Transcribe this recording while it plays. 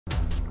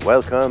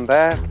Welcome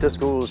back to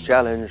School's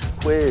Challenge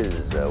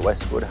Quiz.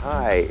 Westwood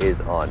High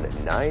is on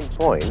 9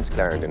 points,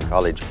 Clarendon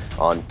College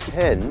on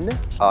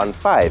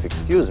 5,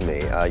 excuse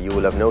me. You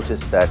will have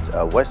noticed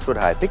that Westwood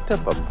High picked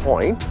up a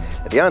point.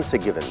 The answer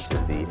given to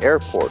the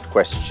airport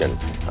question,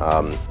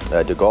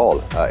 de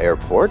Gaulle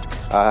Airport,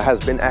 has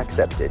been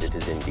accepted. It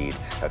is indeed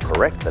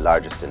correct, the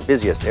largest and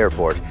busiest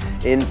airport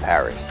in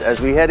Paris.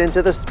 As we head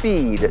into the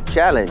speed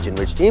challenge, in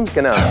which teams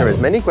can answer as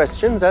many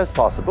questions as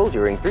possible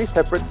during 3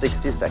 separate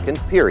 60-second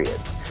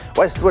periods.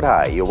 Westwood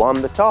High, you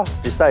won the toss,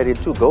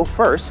 decided to go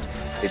first.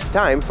 It's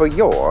time for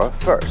your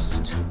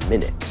first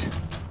minute.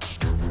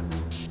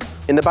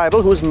 In the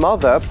Bible, whose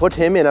mother put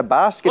him in a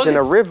basket in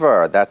a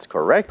river? That's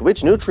correct.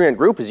 Which nutrient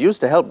group is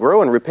used to help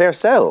grow and repair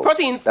cells?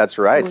 Proteins. That's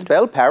right.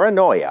 Spell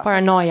paranoia.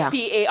 Paranoia.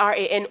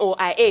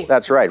 P-A-R-A-N-O-I-A.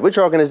 That's right. Which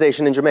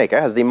organization in Jamaica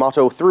has the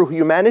motto, through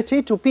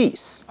humanity to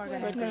peace?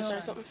 Red Cross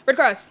or something. Red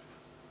Cross.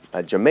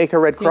 Jamaica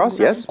Red Cross,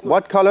 yes.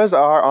 What colors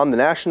are on the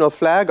national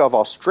flag of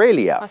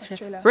Australia?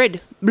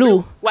 Red,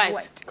 blue,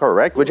 White.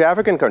 Correct. Which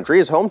African country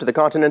is home to the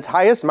continent's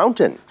highest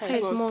mountain?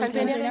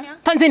 Tanzania.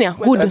 Tanzania,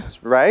 good.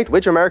 That's right.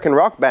 Which American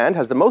rock band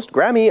has the most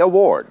Grammy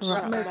Awards?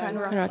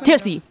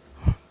 TLC.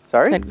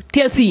 Sorry?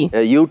 TLC.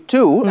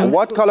 U2.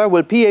 What color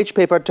will pH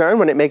paper turn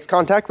when it makes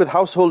contact with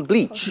household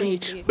bleach?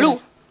 Blue.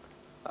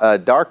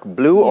 Dark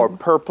blue or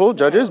purple.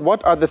 Judges,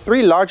 what are the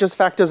 3 largest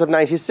factors of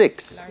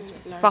 96?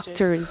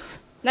 Factors.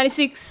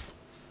 96,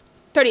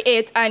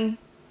 38, and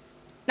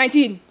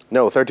 19.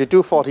 No,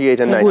 32, 48,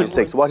 and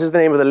 96. What is the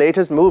name of the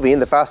latest movie in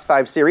the Fast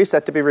 5 series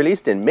set to be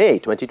released in May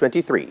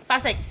 2023?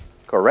 Fast 6.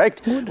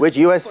 Correct. Which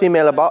U.S.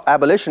 female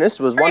abolitionist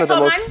was one of the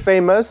most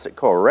famous,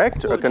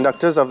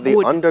 conductors of the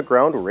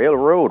Underground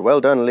Railroad? Well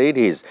done,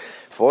 ladies,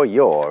 for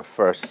your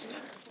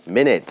first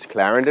minute.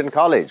 Clarendon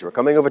College, we're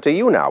coming over to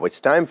you now. It's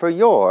time for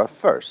your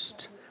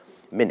first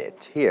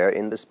minute here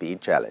in the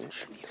Speed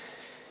Challenge.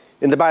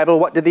 In the Bible,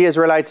 what did the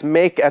Israelites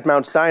make at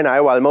Mount Sinai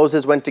while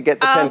Moses went to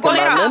get the 10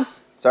 Commandments?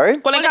 Sorry?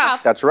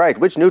 That's right.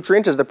 Which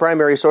nutrient is the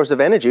primary source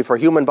of energy for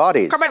human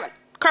bodies?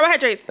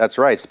 Carbohydrates. That's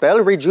right. Spell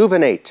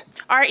rejuvenate.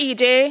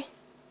 R-E-J-U-V-E-N-A-T-E.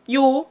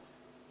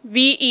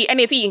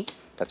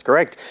 That's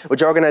correct.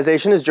 Which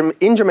organization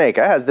in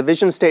Jamaica has the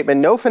vision statement,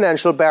 no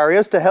financial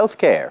barriers to health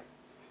care?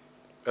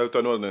 Health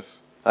and Wellness.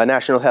 A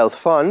National Health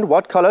Fund.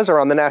 What colors are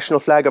on the national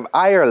flag of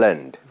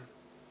Ireland?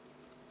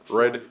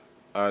 Red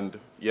and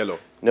yellow.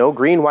 No,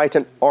 green, white,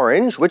 and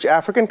orange. Which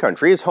African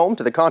country is home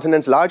to the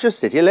continent's largest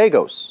city,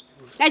 Lagos?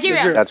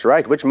 Nigeria. That's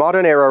right. Which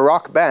modern-era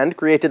rock band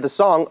created the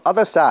song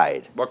Other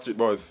Side? Backstreet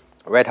Boys.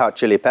 Red Hot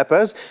Chili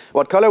Peppers.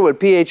 What color will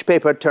pH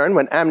paper turn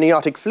when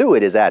amniotic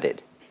fluid is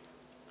added?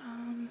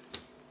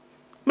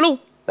 Blue.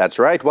 That's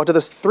right. What are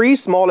the 3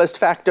 smallest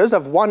factors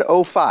of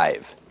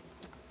 105?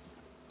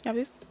 Yeah,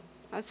 please.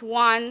 That's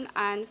 1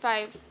 and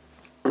 5.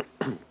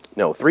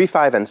 No, 3,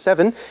 5, and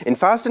 7. In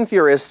Fast and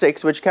Furious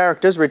 6, which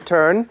character's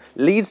return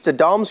leads to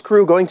Dom's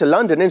crew going to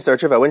London in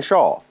search of Owen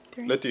Shaw?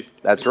 Letty.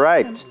 That's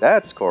right.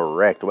 That's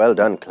correct. Well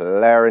done,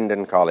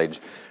 Clarendon College,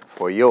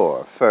 for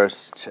your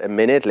first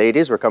minute.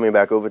 Ladies, we're coming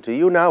back over to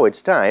you now.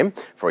 It's time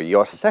for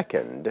your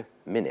second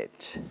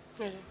minute.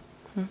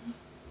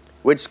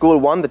 Which school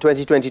won the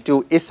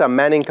 2022 Issa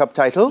Manning Cup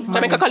title?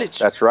 Jamaica College.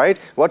 That's right.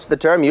 What's the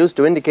term used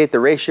to indicate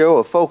the ratio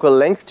of focal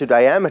length to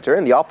diameter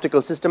in the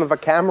optical system of a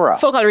camera?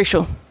 Focal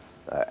ratio.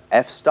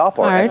 F-stop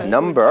or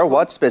F-number.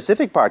 What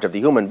specific part of the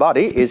human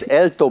body is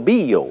el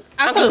tobillo?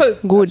 Ankle.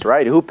 Good. That's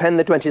right. Who penned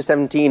the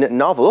 2017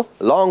 novel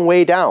Long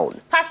Way Down?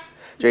 Pass.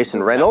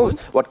 Jason Reynolds.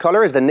 What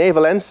color is the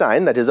naval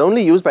ensign that is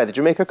only used by the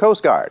Jamaica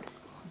Coast Guard?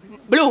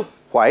 Blue.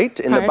 White.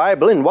 In the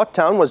Bible, in what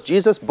town was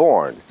Jesus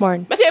born?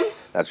 Born. Bethlehem.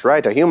 That's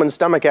right. A human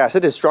stomach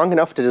acid is strong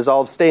enough to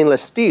dissolve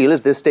stainless steel.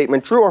 Is this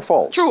statement true or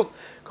false? True.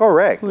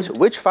 Correct.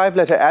 Which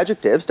 5-letter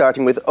adjective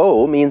starting with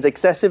O means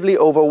excessively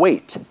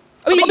overweight?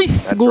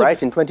 Obese. That's right.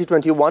 In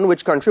 2021,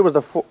 which country was the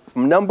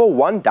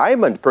 #1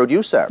 diamond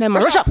producer?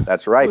 Russia.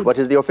 That's right. What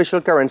is the official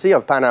currency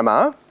of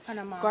Panama?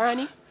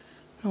 Guarani.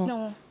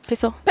 No.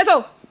 Peso.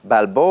 Peso.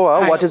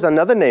 Balboa. What is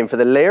another name for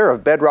the layer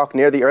of bedrock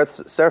near the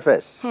Earth's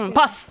surface?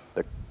 Pass.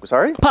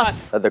 Sorry?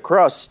 Pass. The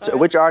crust.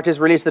 Which artist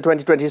released the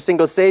 2020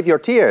 single Save Your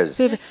Tears?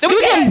 The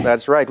weekend.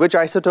 That's right. Which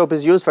isotope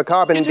is used for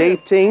carbon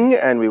dating?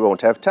 And we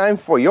won't have time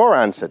for your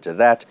answer to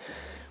that,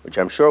 which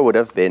I'm sure would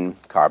have been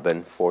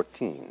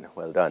carbon-14.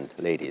 Well done,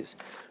 ladies,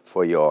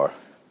 for your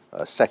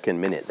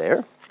second minute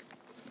there.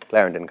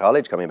 Clarendon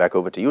College, coming back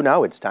over to you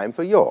now. It's time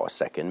for your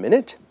second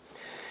minute.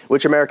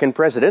 Which American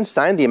president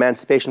signed the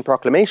Emancipation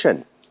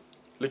Proclamation?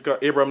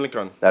 Abraham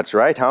Lincoln. That's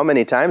right. How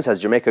many times has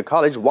Jamaica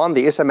College won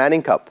the Issa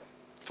Manning Cup?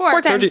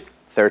 4 times.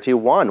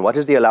 31. What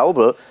is the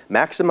allowable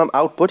maximum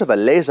output of a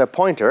laser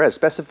pointer as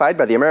specified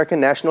by the American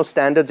National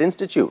Standards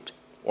Institute?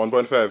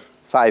 1.5.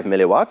 5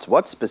 milliwatts.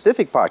 What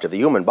specific part of the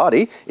human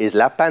body is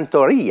la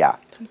pantorrilla?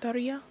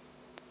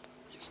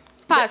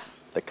 Pass.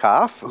 The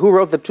calf. Who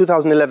wrote the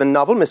 2011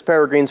 novel Miss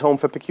Peregrine's Home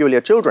for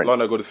Peculiar Children?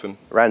 Lorna Goodison.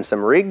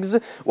 Ransom Riggs.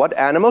 What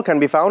animal can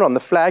be found on the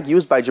flag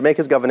used by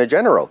Jamaica's Governor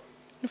General?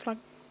 The flag.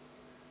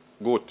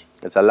 Goat.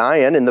 It's a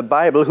lion. In the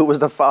Bible, who was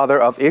the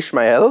father of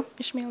Ishmael?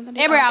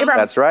 Abraham.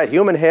 That's right.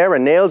 Human hair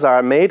and nails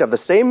are made of the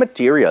same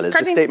material. Is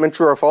the statement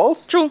true or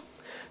false? True.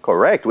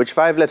 Correct. Which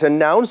five-letter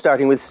noun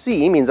starting with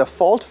C means a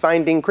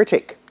fault-finding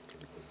critic?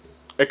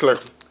 Eclair.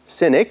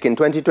 Cynic. In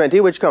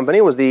 2020, which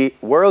company was the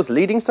world's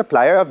leading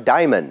supplier of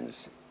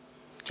diamonds?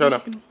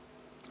 China.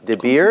 De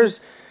Beers.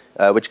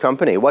 Which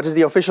company? What is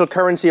the official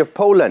currency of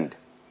Poland?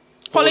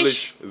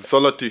 Polish.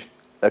 Zloty.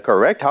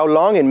 Correct. How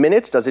long in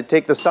minutes does it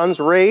take the sun's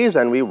rays?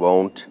 And we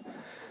won't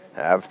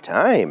have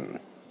time.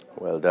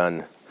 Well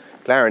done.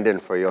 Clarendon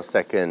for your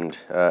second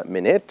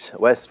minute.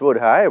 Westwood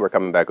High, we're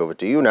coming back over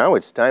to you now.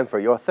 It's time for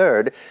your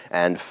third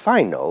and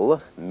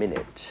final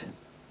minute.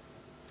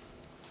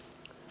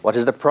 What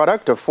is the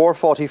product of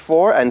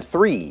 444 and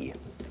 3?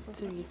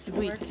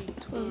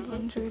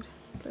 1200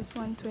 plus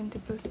 120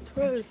 plus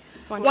 12.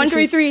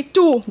 133,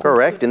 2.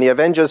 Correct. In the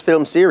Avengers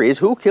film series,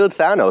 who killed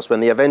Thanos when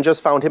the Avengers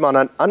found him on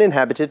an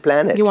uninhabited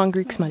planet? You want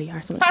Greek smutty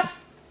or something?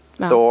 Pass.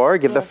 No. Thor,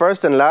 give the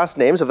first and last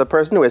names of the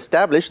person who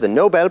established the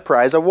Nobel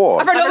Prize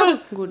Award.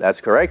 Good. That's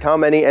correct. How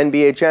many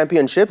NBA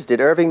championships did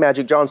Irving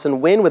Magic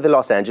Johnson win with the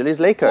Los Angeles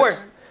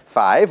Lakers? 4.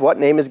 5. What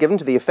name is given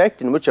to the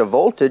effect in which a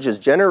voltage is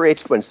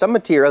generated when some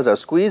materials are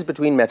squeezed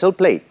between metal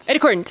plates? Eddy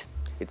current.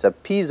 It's a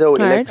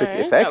piezoelectric Alright.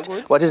 effect. Yeah,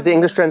 good. What is the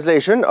English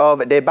translation of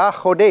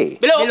debajo de?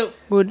 Below.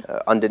 Good.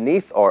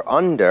 Underneath or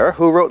under.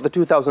 Who wrote the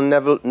 2000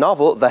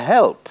 novel The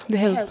Help? The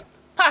hell.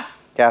 Pass.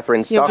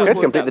 Catherine Stockett.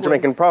 good, Complete the good.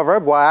 Jamaican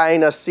proverb.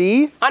 Waina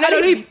si.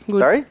 Analib.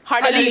 Sorry?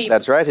 Analib.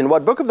 That's right. In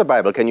what book of the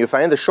Bible can you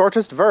find the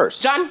shortest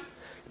verse? John.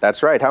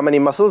 That's right. How many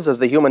muscles does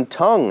the human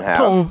tongue have?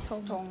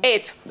 Tongue.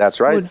 8. That's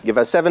right. Good. Give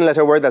a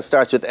 7-letter word that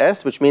starts with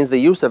S, which means the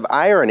use of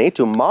irony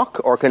to mock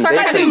or convey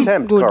Sarcasm.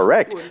 contempt. Good.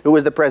 Correct. Who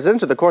is the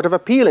president of the Court of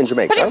Appeal in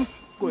Jamaica?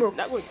 Good.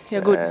 That good. Yeah,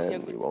 good.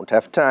 And we won't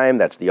have time.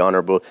 That's the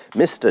Honourable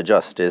Mr.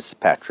 Justice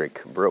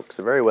Patrick Brooks.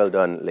 Very well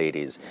done,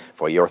 ladies,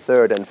 for your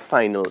third and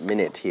final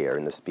minute here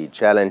in the Speed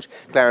Challenge.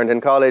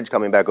 Clarendon College,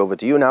 coming back over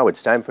to you now.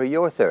 It's time for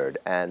your third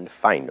and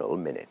final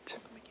minute.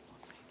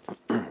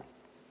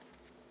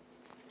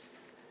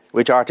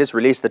 Which artist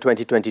released the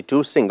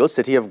 2022 single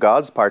City of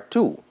Gods Part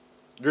 2?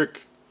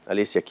 Greek.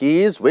 Alicia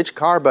Keys. Which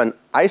carbon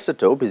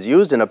isotope is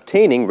used in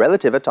obtaining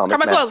relative atomic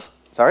Carbon mass? 12.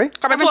 Sorry?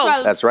 Carbon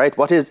 12. That's right.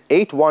 What is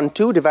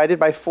 812 divided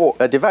by 4?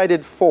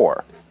 Divided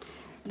 4?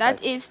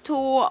 That is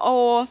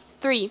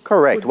 203.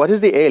 Correct. What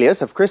is the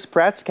alias of Chris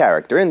Pratt's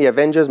character in the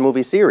Avengers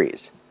movie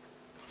series?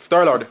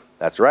 Star-Lord.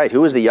 That's right.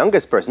 Who is the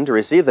youngest person to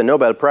receive the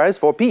Nobel Prize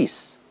for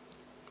Peace?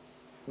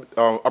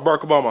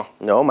 Barack Obama.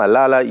 No,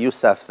 Malala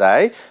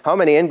Yousafzai. How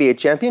many NBA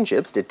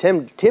championships did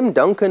Tim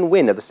Duncan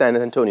win at the San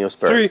Antonio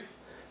Spurs? 3.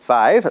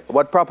 5.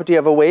 What property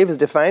of a wave is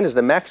defined as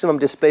the maximum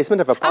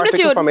displacement of a particle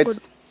Amplitude. from its...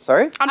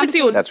 Sorry?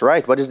 Amplitude. That's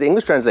right. What is the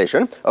English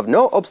translation of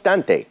no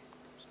obstante?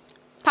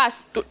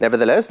 Pass.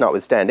 Nevertheless,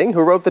 notwithstanding,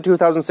 who wrote the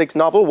 2006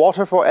 novel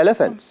Water for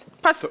Elephants?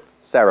 Pass.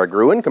 Sarah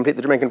Gruen. Complete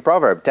the Jamaican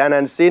proverb.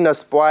 Tanan si na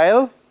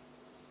spoil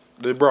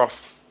The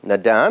broth. na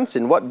dance.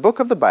 In what book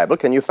of the Bible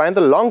can you find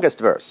the longest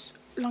verse?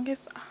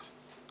 Longest.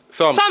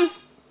 Some. Psalms.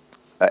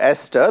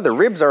 Esther. The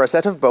ribs are a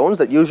set of bones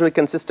that usually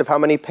consist of how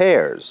many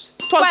pairs?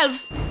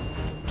 12.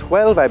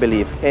 12, I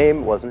believe,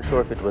 came. Wasn't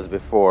sure if it was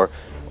before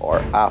or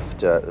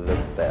after the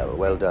bell.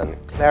 Well done,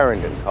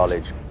 Clarendon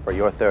College, for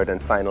your third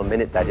and final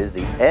minute. That is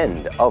the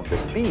end of the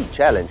Speed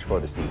Challenge for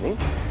this evening.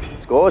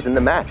 Scores in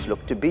the match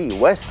look to be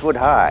Westwood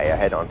High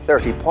ahead on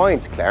 30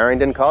 points.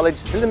 Clarendon College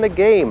still in the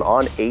game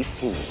on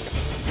 18.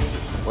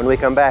 When we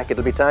come back,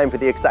 it'll be time for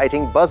the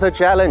exciting Buzzer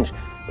Challenge,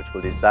 which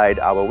will decide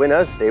our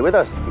winners. Stay with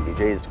us.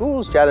 TVJ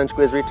Schools Challenge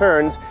Quiz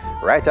returns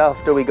right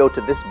after we go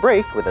to this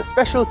break with a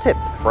special tip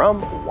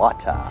from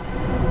Wata.